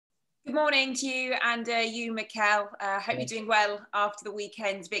Good morning to you and you, MIkel. Hope you're doing well after the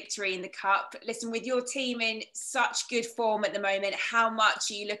weekend's victory in the Cup. Listen, with your team in such good form at the moment, how much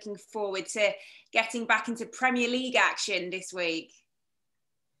are you looking forward to getting back into Premier League action this week?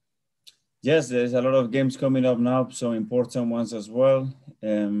 Yes, there's a lot of games coming up now, some important ones as well.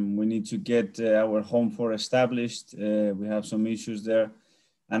 We need to get our home form established. We have some issues there.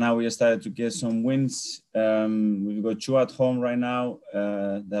 And now we started to get some wins. We've got 2 at home right now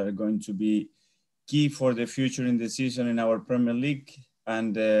that are going to be key for the future in the season in our Premier League.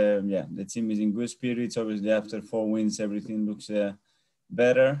 And the team is in good spirits. Obviously, after 4 wins, everything looks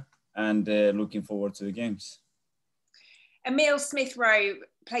better, and looking forward to the games. Emile Smith-Rowe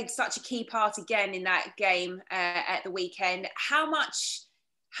played such a key part again in that game at the weekend. How much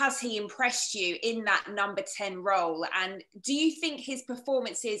has he impressed you in that number 10 role? And do you think his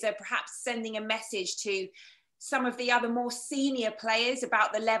performances are perhaps sending a message to some of the other more senior players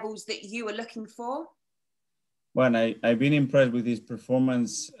about the levels that you are looking for? Well, I've been impressed with his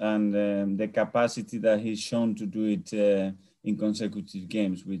performance and the capacity that he's shown to do it in consecutive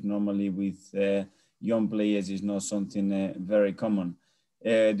games, which normally with young players is not something very common.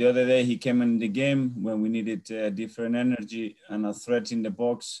 The other day he came in the game when we needed different energy and a threat in the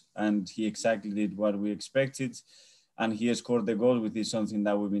box, and he exactly did what we expected, and he scored the goal, which is something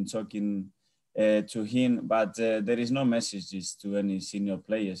that we've been talking to him. But there is no messages to any senior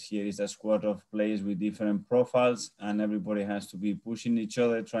players. Here is a squad of players with different profiles, and everybody has to be pushing each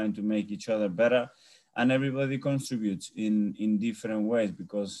other, trying to make each other better, and everybody contributes in different ways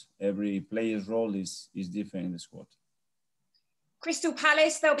because every player's role is different in the squad. Crystal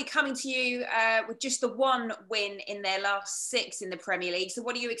Palace, they'll be coming to you with just the 1 win in their last 6 in the Premier League. So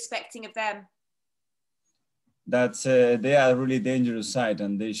what are you expecting of them? That's they are a really dangerous side,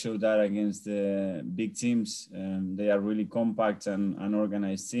 and they show that against the big teams. They are really compact and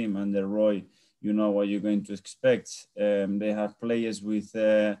organized team. Under Roy, you know what you're going to expect. They have players with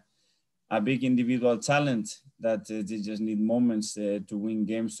a big individual talent that they just need moments to win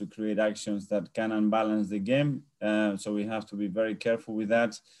games, to create actions that can unbalance the game. So we have to be very careful with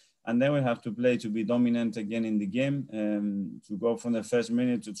that. And then we have to play to be dominant again in the game, to go from the first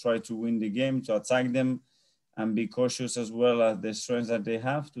minute to try to win the game, to attack them, and be cautious as well as the strengths that they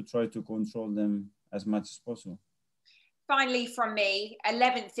have to try to control them as much as possible. Finally, from me,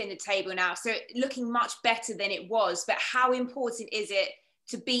 11th in the table now, so looking much better than it was. But how important is it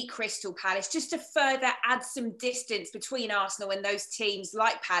to beat Crystal Palace, just to further add some distance between Arsenal and those teams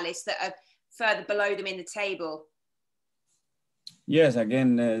like Palace that are further below them in the table? Yes,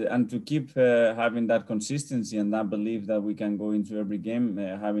 again, and to keep having that consistency and that belief that we can go into every game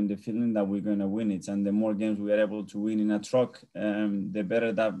having the feeling that we're going to win it. And the more games we are able to win in a truck, the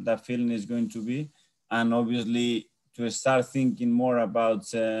better that feeling is going to be. And obviously, to start thinking more about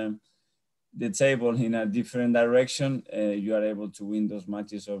the table in a different direction, you are able to win those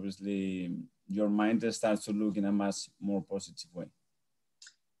matches. Obviously, your mind starts to look in a much more positive way.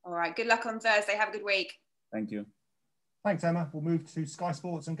 All right, good luck on Thursday. Have a good week. Thank you. Thanks, Emma. We'll move to Sky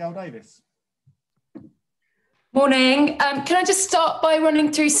Sports and Gail Davis. Morning. Can I just start by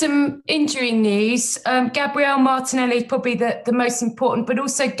running through some injury news? Gabriel, Martinelli, probably the most important, but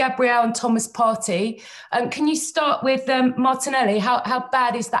also Gabriel and Thomas Partey. Can you start with Martinelli? How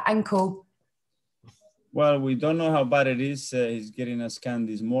bad is that ankle? Well, we don't know how bad it is. He's getting a scan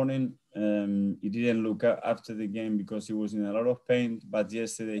this morning. He didn't look up after the game because he was in a lot of pain, but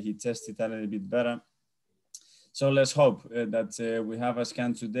yesterday he tested a little bit better. So let's hope that we have a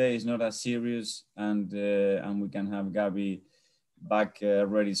scan today. It's not as serious, and we can have Gabi back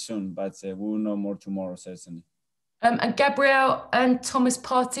ready soon. But we'll know more tomorrow, certainly. And Gabriel and Thomas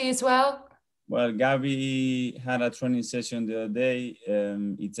Partey as well? Well, Gabi had a training session the other day.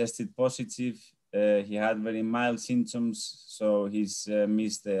 He tested positive. He had very mild symptoms, so he's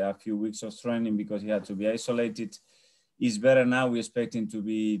missed a few weeks of training because he had to be isolated. He's better now. We expect him to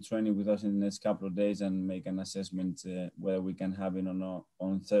be training with us in the next couple of days and make an assessment whether we can have him or not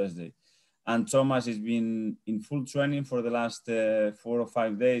on Thursday. And Thomas has been in full training for the last 4 or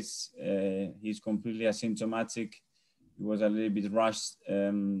 5 days. He's completely asymptomatic. He was a little bit rushed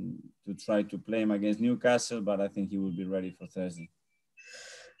to try to play him against Newcastle, but I think he will be ready for Thursday.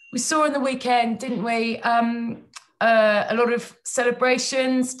 We saw on the weekend, didn't we, a lot of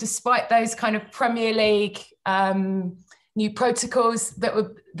celebrations despite those kind of Premier League new protocols that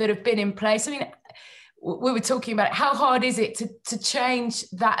have been in place. I mean, we were talking about how hard is it to change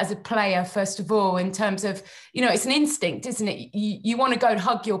that as a player, first of all, in terms of, you know, it's an instinct, isn't it? You want to go and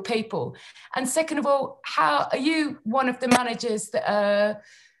hug your people. And second of all, how are you one of the managers that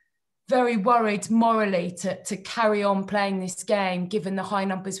very worried morally to carry on playing this game, given the high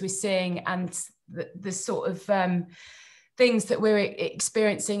numbers we're seeing and the sort of things that we're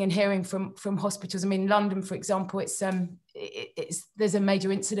experiencing and hearing from hospitals. I mean, London, for example, there's a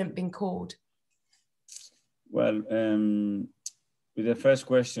major incident being called. Well, with the first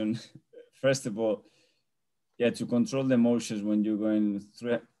question, first of all, yeah, to control the emotions when you're going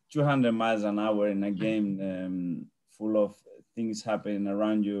 200 miles an hour in a game full of things happening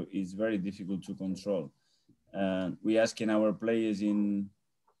around you is very difficult to control. We're asking our players in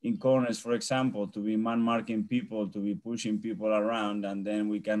corners, for example, to be man-marking people, to be pushing people around, and then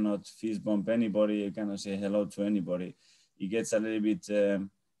we cannot fist bump anybody, you cannot say hello to anybody. It gets a little bit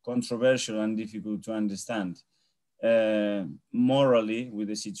controversial and difficult to understand. Morally, with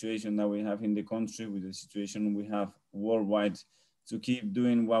the situation that we have in the country, with the situation we have worldwide, to keep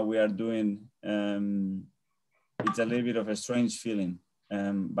doing what we are doing, it's a little bit of a strange feeling.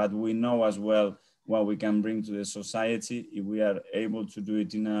 But we know as well what we can bring to the society if we are able to do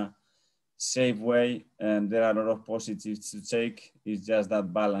it in a safe way. And there are a lot of positives to take. It's just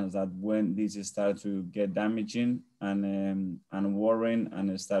that balance that when this starts to get damaging and worrying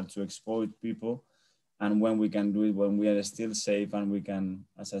and start to exploit people, and when we can do it when we are still safe and we can,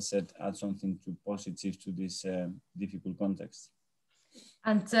 as I said, add something positive to this difficult context.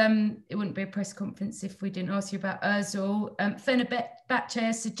 And it wouldn't be a press conference if we didn't ask you about Ozil.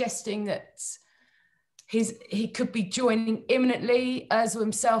 Fenerbahce suggesting that he could be joining imminently. Ozil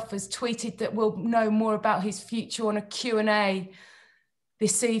himself has tweeted that we'll know more about his future on a Q&A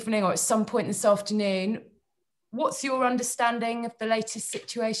this evening or at some point this afternoon. What's your understanding of the latest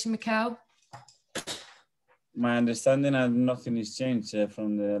situation, MIkel? My understanding and nothing has changed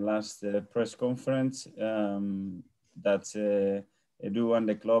from the last press conference, that Edu and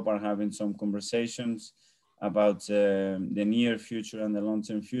the club are having some conversations about the near future and the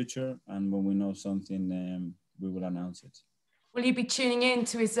long-term future. And when we know something, we will announce it. Will you be tuning in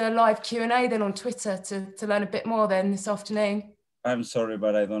to his live Q&A then on Twitter to learn a bit more then this afternoon? I'm sorry,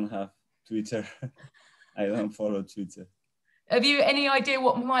 but I don't have Twitter. I don't follow Twitter. Have you any idea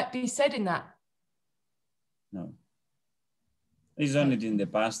what might be said in that? No. He's done it in the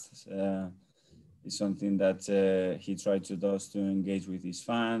past. It's something that he tried to do to engage with his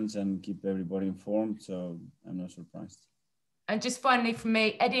fans and keep everybody informed. So I'm not surprised. And just finally from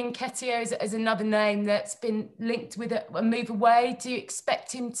me, Nketiah is another name that's been linked with a move away. Do you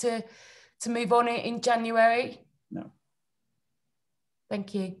expect him to move on in January? No.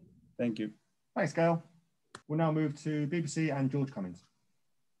 Thank you. Thank you. Thanks, Gail. We'll now move to BBC and George Cummings.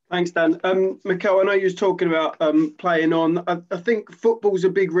 Thanks, Dan. MIkel, I know you was talking about playing on. I think football's a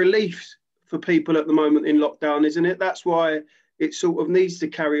big relief for people at the moment in lockdown, isn't it? That's why it sort of needs to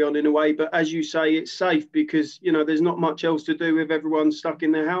carry on in a way. But as you say, it's safe because, you know, there's not much else to do with everyone stuck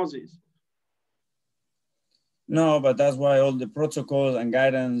in their houses. No, but that's why all the protocols and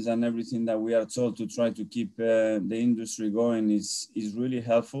guidance and everything that we are told to try to keep the industry going is really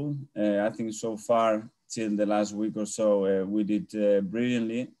helpful. I think so far, till the last week or so, we did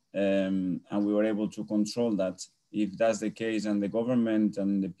brilliantly. And we were able to control that. If that's the case, and the government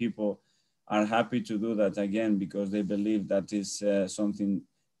and the people are happy to do that again because they believe that is something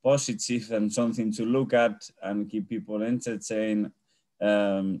positive and something to look at and keep people entertained,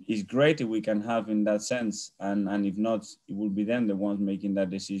 it's great if we can have in that sense. And if not, it will be them the ones making that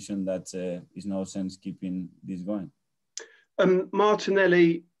decision that is no sense keeping this going.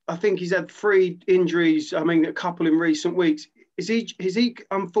 Martinelli, I think he's had 3 injuries. I mean, a couple in recent weeks. Is he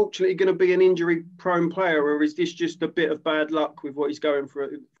unfortunately going to be an injury-prone player, or is this just a bit of bad luck with what he's going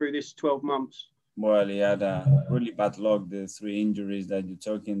through this 12 months? Well, he had a really bad luck. The 3 injuries that you're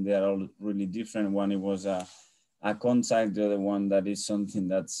talking, they are all really different. One, it was a contact. The other one, that is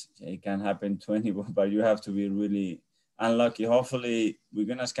something it can happen to anyone, but you have to be really unlucky. Hopefully, we're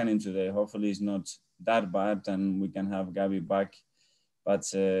going to scan him today. Hopefully, it's not that bad and we can have Gabi back. But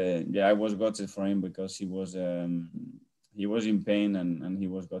yeah, I was gutted for him because he was in pain and he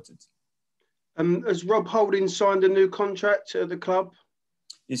was gutted. Has Rob Holding signed a new contract at the club?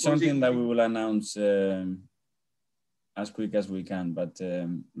 It's something that we will announce as quick as we can, but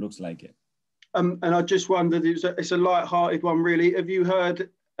looks like it. And I just wondered, it's a light-hearted one, really. Have you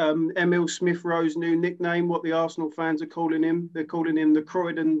heard Emile Smith-Rowe's new nickname, what the Arsenal fans are calling him? They're calling him the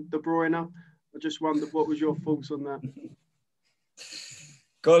Croydon De Bruyne. I just wondered, what was your thoughts on that?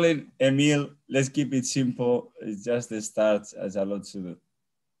 Call it Emile. Let's keep it simple. It's just the start. There's a lot to do.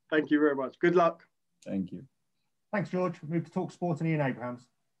 Thank you very much. Good luck. Thank you. Thanks, George. Move to Talk Sport and Ian Abrahams.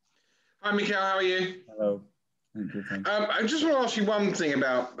 Hi, MIkel. How are you? Hello. Thank you. Thank you. I just want to ask you one thing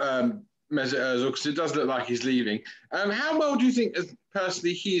about Mesut Ozil, because it does look like he's leaving. How well do you think,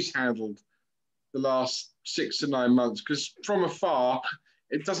 personally, he's handled the last 6 to 9 months? Because from afar,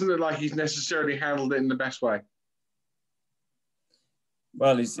 it doesn't look like he's necessarily handled it in the best way.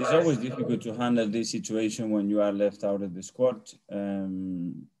 Well, it's always difficult to handle this situation when you are left out of the squad.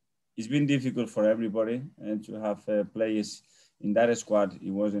 It's been difficult for everybody to have players in that squad.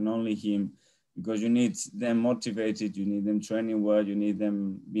 It wasn't only him, because you need them motivated, you need them training well, you need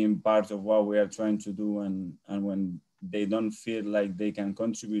them being part of what we are trying to do. And when they don't feel like they can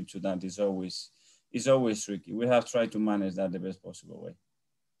contribute to that, it's always tricky. We have tried to manage that the best possible way.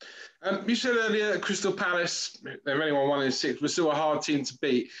 You said earlier that Crystal Palace, they're only 1-6, we're still a hard team to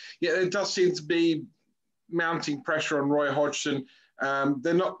beat. Yet there does seem to be mounting pressure on Roy Hodgson.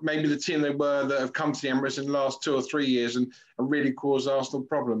 They're not maybe the team they were that have come to the Emirates in the last 2 or 3 years and really caused Arsenal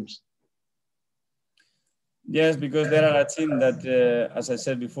problems. Yes, because they are a team that, as I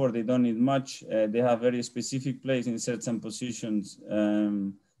said before, they don't need much. They have very specific plays in certain positions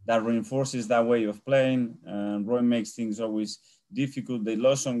that reinforces that way of playing. Roy makes things always difficult. They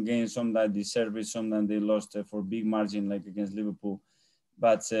lost some games, some that deserve it, some that they lost for big margin, like against Liverpool.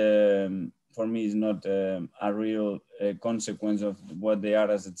 But for me, it's not a real consequence of what they are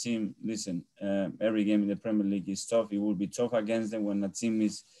as a team. Listen, every game in the Premier League is tough. It will be tough against them when a team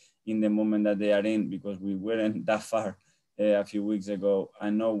is in the moment that they are in, because we weren't that far a few weeks ago. I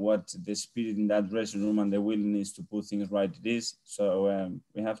know what the spirit in that dressing room and the willingness to put things right it is. So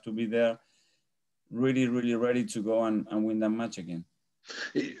we have to be there really, really ready to go and win that match again.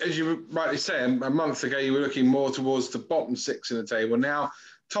 As you rightly say, a month ago, you were looking more towards the bottom 6 in the table. Now,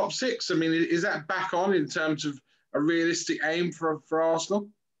 top 6, I mean, is that back on in terms of a realistic aim for Arsenal?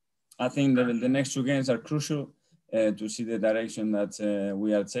 I think that the next 2 games are crucial to see the direction that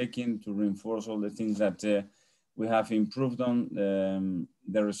we are taking, to reinforce all the things that we have improved on,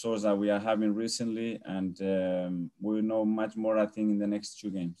 the results that we are having recently, and we'll know much more, I think, in the next 2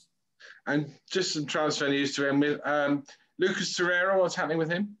 games. And just some transfer news to end with. Lucas Torreira, what's happening with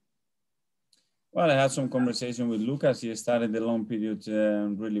him? Well, I had some conversation with Lucas. He started the long period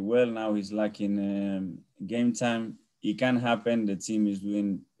really well. Now he's lacking game time. It can happen. The team is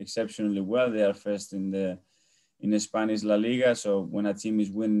doing exceptionally well. They are first in the Spanish La Liga. So when a team is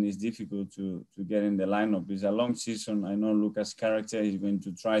winning, it's difficult to get in the lineup. It's a long season. I know Lucas' character. He's going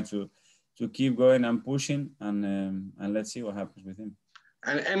to try to keep going and pushing, and let's see what happens with him.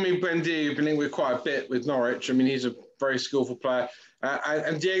 And Emile, you've been linked with quite a bit with Norwich. I mean, he's a very skillful player.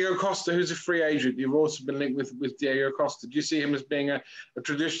 And Diego Costa, who's a free agent. You've also been linked with Diego Costa. Do you see him as being a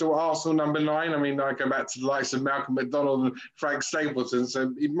traditional Arsenal number 9? I mean, I go back to the likes of Malcolm McDonald and Frank Stapleton,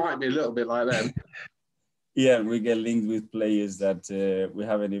 so he might be a little bit like them. Yeah, we get linked with players that we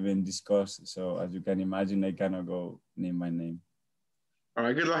haven't even discussed. So as you can imagine, I cannot go name by name. All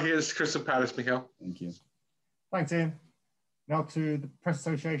right, good luck against Crystal Palace, MIkel. Thank you. Thanks, Ian. Now to the Press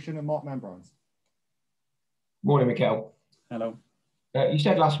Association and Mark Membrans. Morning, MIkel. Hello. You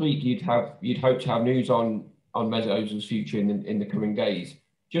said last week you'd hope to have news on Mesut Ozil's future in the coming days.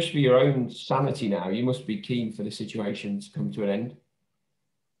 Just for your own sanity now, you must be keen for the situation to come to an end.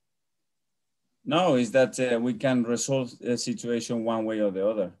 No, it's that we can resolve a situation one way or the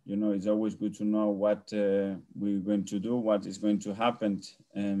other. You know, it's always good to know what we're going to do, what is going to happen.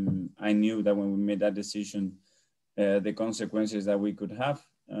 I knew that when we made that decision, the consequences that we could have.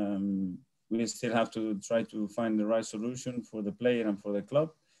 We still have to try to find the right solution for the player and for the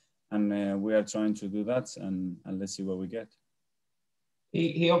club. And we are trying to do that, and let's see what we get.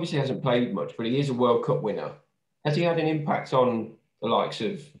 He obviously hasn't played much, but he is a World Cup winner. Has he had an impact on the likes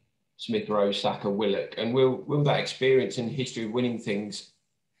of Smith Rowe, Saka, Willock? And will that experience and history of winning things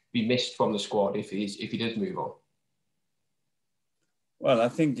be missed from the squad if he does move on? Well, I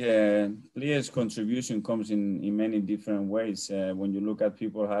think players' contribution comes in many different ways. When you look at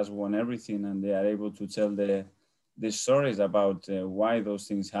people who has won everything and they are able to tell the stories about why those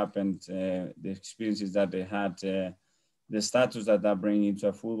things happened, the experiences that they had, the status that brings into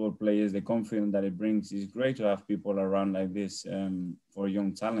a football players, the confidence that it brings. It's great to have people around like this for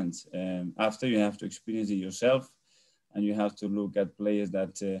young talents. After you have to experience it yourself, and you have to look at players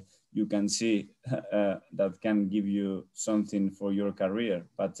that you can see that can give you something for your career.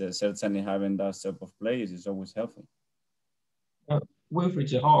 But certainly having that type of players is always helpful. Wilfried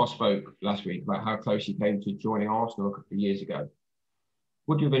Zaha spoke last week about how close he came to joining Arsenal a couple of years ago.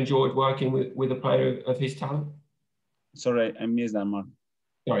 Would you have enjoyed working with a player of his talent? Sorry, I missed that, Mark.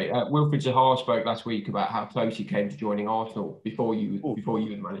 Sorry, Wilfried Zaha spoke last week about how close he came to joining Arsenal before you were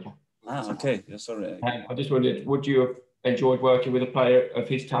the manager. Ah, okay. Yeah, sorry. I just wondered, would you have enjoyed working with a player of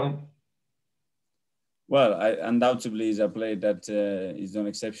his talent? Well, undoubtedly is a player that is done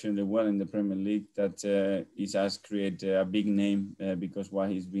exceptionally well in the Premier League, that has created a big name because what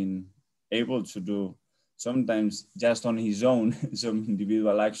he's been able to do, sometimes just on his own, some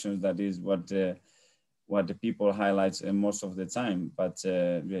individual actions, that is what the people highlight most of the time. But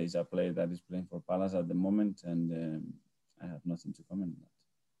he's a player that is playing for Palace at the moment, and I have nothing to comment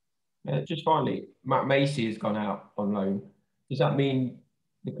on that. Just finally, Matt Macy has gone out on loan. Does that mean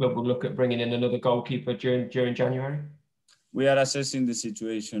the club will look at bringing in another goalkeeper during January? We are assessing the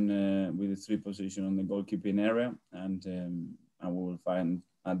situation with the 3 positions on the goalkeeping area, and we will find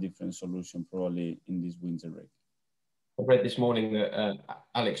a different solution probably in this winter break. I read this morning that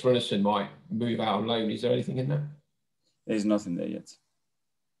Alex Runnison might move out on loan. Is there anything in there? There's nothing there yet.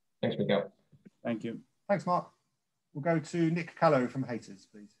 Thanks, Mikel. Thank you. Thanks, Mark. We'll go to Nick Callow from Haters,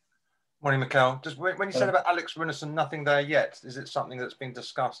 please. Morning, Mikel. Just when you said about Alex Runnison, nothing there yet, is it something that's been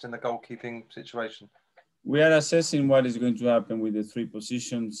discussed in the goalkeeping situation? We are assessing what is going to happen with the 3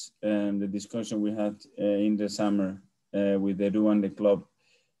 positions, and the discussion we had in the summer with Edu and the club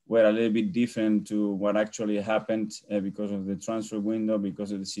were a little bit different to what actually happened because of the transfer window,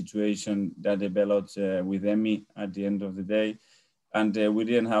 because of the situation that developed with Emile at the end of the day. And we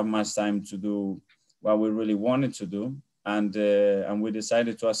didn't have much time to do what we really wanted to do. And we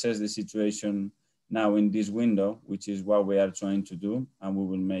decided to assess the situation now in this window, which is what we are trying to do. And we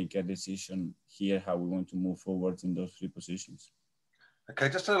will make a decision here how we want to move forward in those 3 positions. Okay,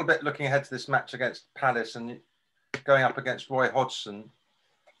 just a little bit looking ahead to this match against Palace and going up against Roy Hodgson.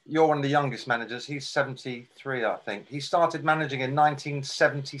 You're one of the youngest managers. He's 73, I think. He started managing in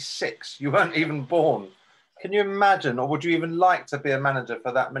 1976. You weren't even born. Can you imagine, or would you even like to be a manager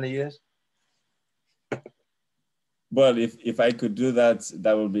for that many years? Well, if I could do that,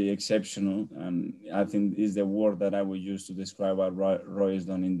 that would be exceptional. And I think is the word that I would use to describe what Roy has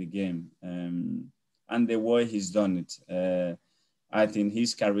done in the game. And the way he's done it. I think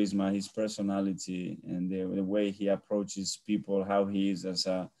his charisma, his personality, and the way he approaches people, how he is as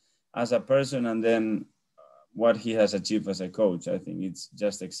a person, and then what he has achieved as a coach, I think it's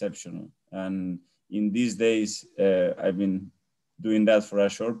just exceptional. And in these days, I've been doing that for a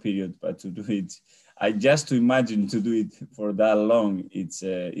short period, but to do it, just to imagine to do it for that long, it's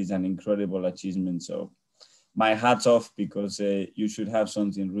an incredible achievement. So my hat's off, because you should have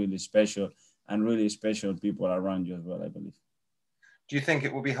something really special, and really special people around you as well, I believe. Do you think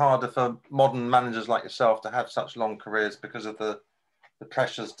it will be harder for modern managers like yourself to have such long careers because of the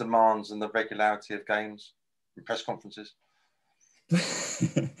pressures, demands, and the regularity of games and press conferences?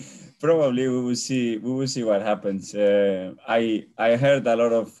 Probably we will see what happens. I heard a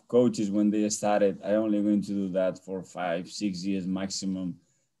lot of coaches when they started, I'm only going to do that for 5-6 years maximum.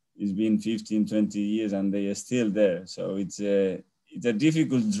 It's been 15, 20 years and they are still there. So it's a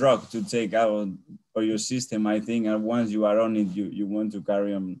difficult drug to take out of your system, I think. And once you are on it, you want to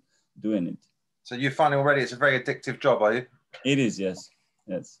carry on doing it. So you're finding already it's a very addictive job, are you? It is, yes.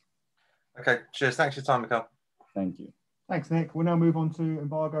 Yes. Okay, cheers. Thanks for your time, Mikel. Thank you. Thanks, Nick. We'll now move on to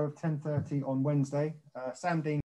embargo of 10:30 on Wednesday. Sam Dean